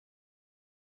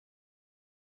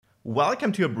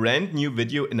Welcome to a brand new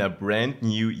video in a brand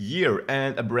new year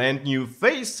and a brand new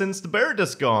face since the bird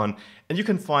is gone, and you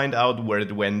can find out where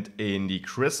it went in the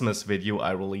Christmas video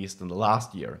I released in the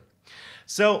last year.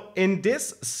 So in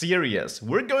this series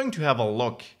we're going to have a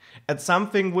look at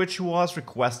something which was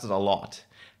requested a lot.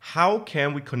 How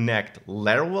can we connect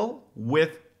Laravel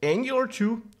with Angular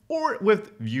 2 or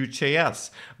with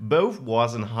Vue.js? Both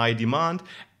was in high demand,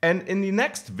 and in the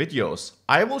next videos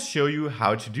I will show you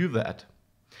how to do that.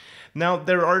 Now,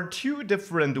 there are two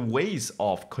different ways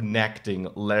of connecting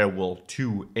Laravel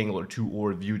to Angular 2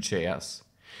 or Vue.js.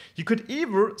 You could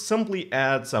either simply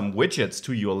add some widgets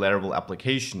to your Laravel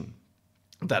application.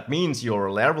 That means your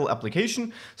Laravel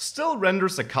application still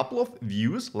renders a couple of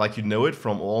views, like you know it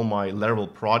from all my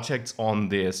Laravel projects on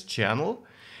this channel.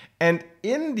 And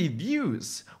in the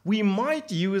views, we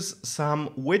might use some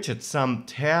widgets, some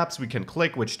tabs we can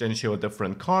click which then show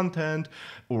different content,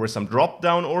 or some drop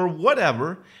down or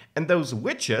whatever. And those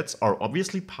widgets are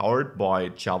obviously powered by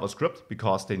JavaScript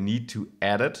because they need to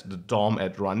edit the DOM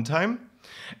at runtime.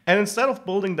 And instead of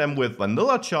building them with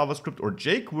vanilla JavaScript or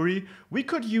jQuery, we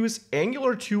could use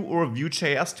Angular 2 or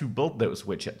Vue.js to build those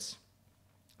widgets.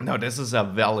 Now, this is a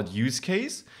valid use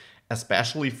case,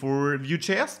 especially for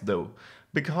Vue.js though,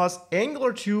 because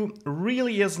Angular 2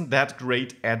 really isn't that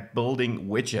great at building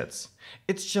widgets.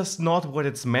 It's just not what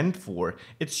it's meant for.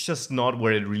 It's just not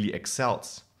where it really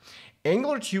excels.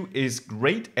 Angular 2 is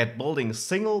great at building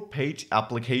single-page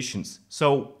applications,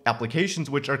 so applications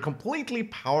which are completely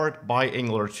powered by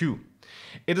Angular 2.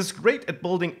 It is great at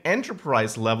building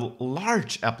enterprise-level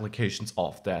large applications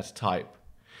of that type.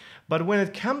 But when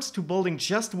it comes to building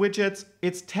just widgets,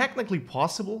 it's technically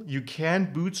possible. You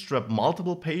can bootstrap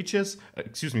multiple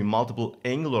multiple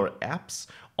Angular apps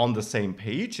on the same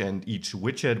page, and each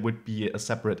widget would be a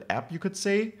separate app, you could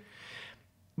say.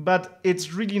 But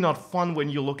it's really not fun when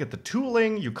you look at the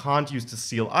tooling. You can't use the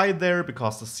CLI there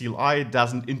because the CLI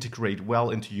doesn't integrate well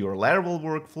into your Laravel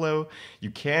workflow.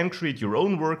 You can create your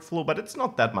own workflow, but it's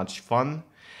not that much fun.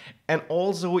 And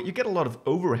also, you get a lot of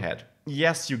overhead.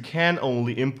 Yes, you can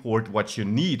only import what you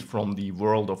need from the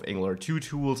world of Angular 2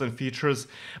 tools and features,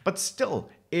 but still,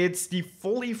 it's the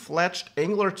fully fledged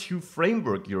Angular 2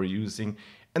 framework you're using,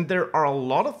 and there are a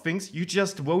lot of things you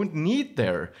just won't need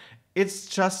there. It's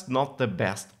just not the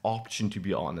best option, to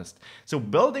be honest. So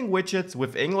building widgets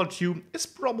with Angular 2 is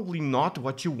probably not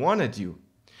what you want to do.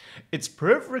 It's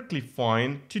perfectly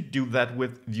fine to do that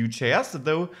with Vue.js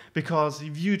though, because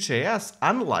Vue.js,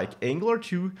 unlike Angular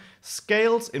 2,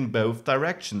 scales in both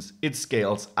directions. It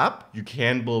scales up. You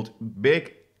can build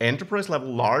big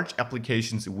enterprise-level large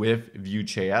applications with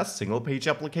Vue.js, single-page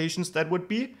applications that would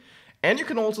be. And you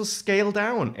can also scale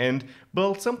down and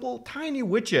build simple tiny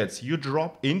widgets you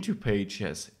drop into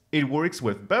pages. It works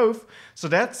with both, so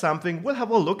that's something we'll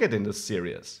have a look at in this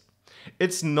series.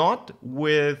 It's not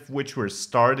with which we're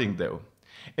starting though.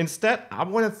 Instead, I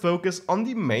want to focus on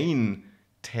the main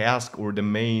task or the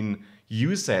main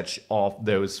usage of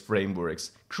those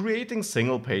frameworks, creating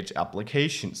single-page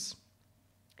applications.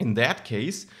 In that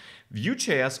case,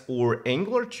 Vue.js or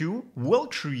Angular 2 will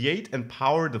create and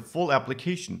power the full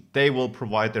application. They will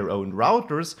provide their own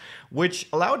routers, which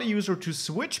allow the user to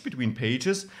switch between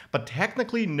pages, but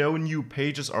technically no new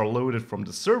pages are loaded from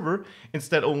the server.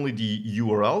 Instead, only the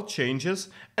URL changes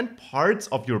and parts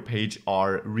of your page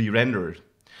are re-rendered.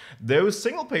 Those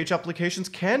single-page applications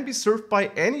can be served by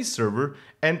any server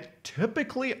and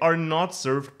typically are not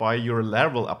served by your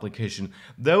Laravel application,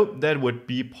 though that would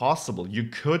be possible. You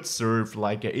could serve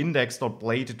like an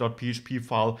index.blade.php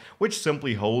file, which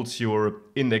simply holds your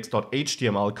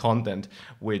index.html content,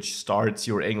 which starts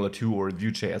your Angular 2 or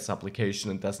Vue.js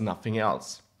application and does nothing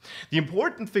else. The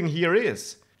important thing here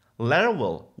is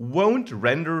Laravel won't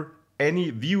render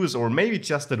any views, or maybe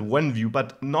just that one view,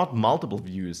 but not multiple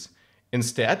views.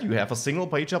 Instead, you have a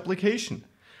single-page application.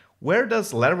 Where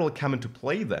does Laravel come into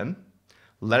play then?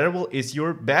 Laravel is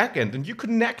your backend and you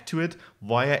connect to it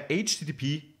via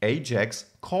HTTP AJAX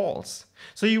calls.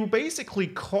 So you basically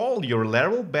call your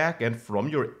Laravel backend from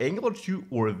your Angular 2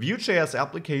 or Vue.js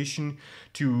application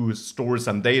to store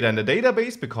some data in the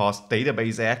database, because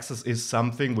database access is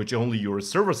something which only your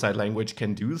server-side language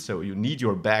can do, so you need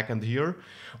your backend here,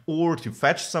 or to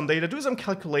fetch some data, do some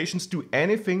calculations, do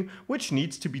anything which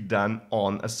needs to be done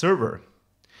on a server.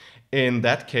 In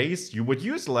that case, you would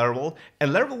use Laravel,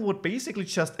 and Laravel would basically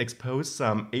just expose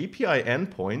some API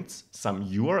endpoints, some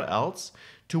URLs,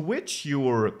 to which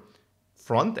your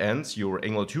front ends, your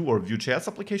Angular 2 or Vue.js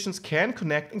applications can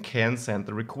connect and can send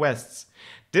the requests.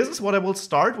 This is what I will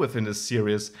start with in this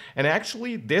series, and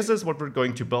actually this is what we're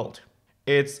going to build.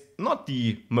 It's not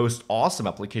the most awesome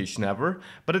application ever,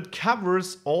 but it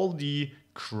covers all the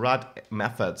CRUD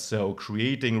method, so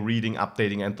creating, reading,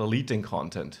 updating, and deleting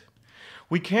content.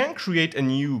 We can create a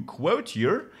new quote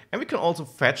here, and we can also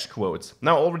fetch quotes.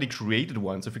 Now I already created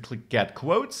one, so if we click get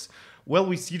quotes, well,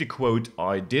 we see the quote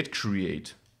I did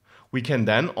create. We can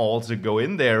then also go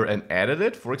in there and edit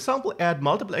it. For example, add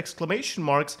multiple exclamation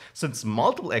marks, since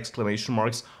multiple exclamation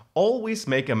marks always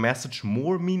make a message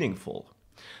more meaningful.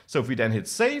 So if we then hit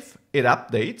save, it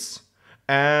updates.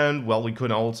 And well, we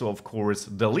could also, of course,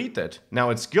 delete it.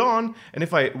 Now it's gone. And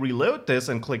if I reload this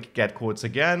and click get quotes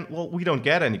again, well, we don't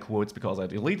get any quotes because I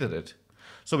deleted it.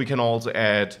 So we can also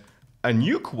add a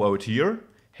new quote here,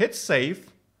 hit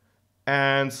save,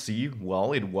 and see,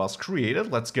 well, it was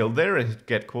created. Let's go there and hit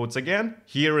get quotes again.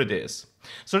 Here it is.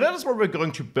 So that is what we're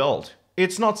going to build.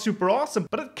 It's not super awesome,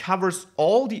 but it covers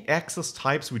all the access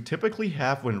types we typically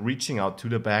have when reaching out to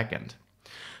the backend.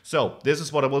 So this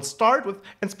is what I will start with,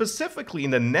 and specifically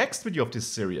in the next video of this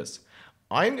series,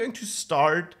 I'm going to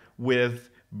start with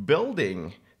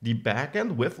building the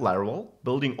backend with Laravel,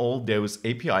 building all those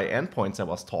API endpoints I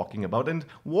was talking about, and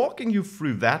walking you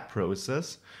through that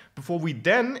process before we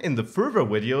then, in the further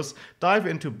videos, dive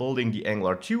into building the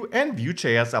Angular 2 and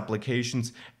Vue.js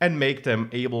applications and make them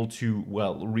able to,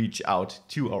 well, reach out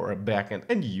to our backend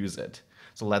and use it.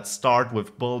 So let's start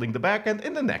with building the backend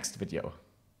in the next video.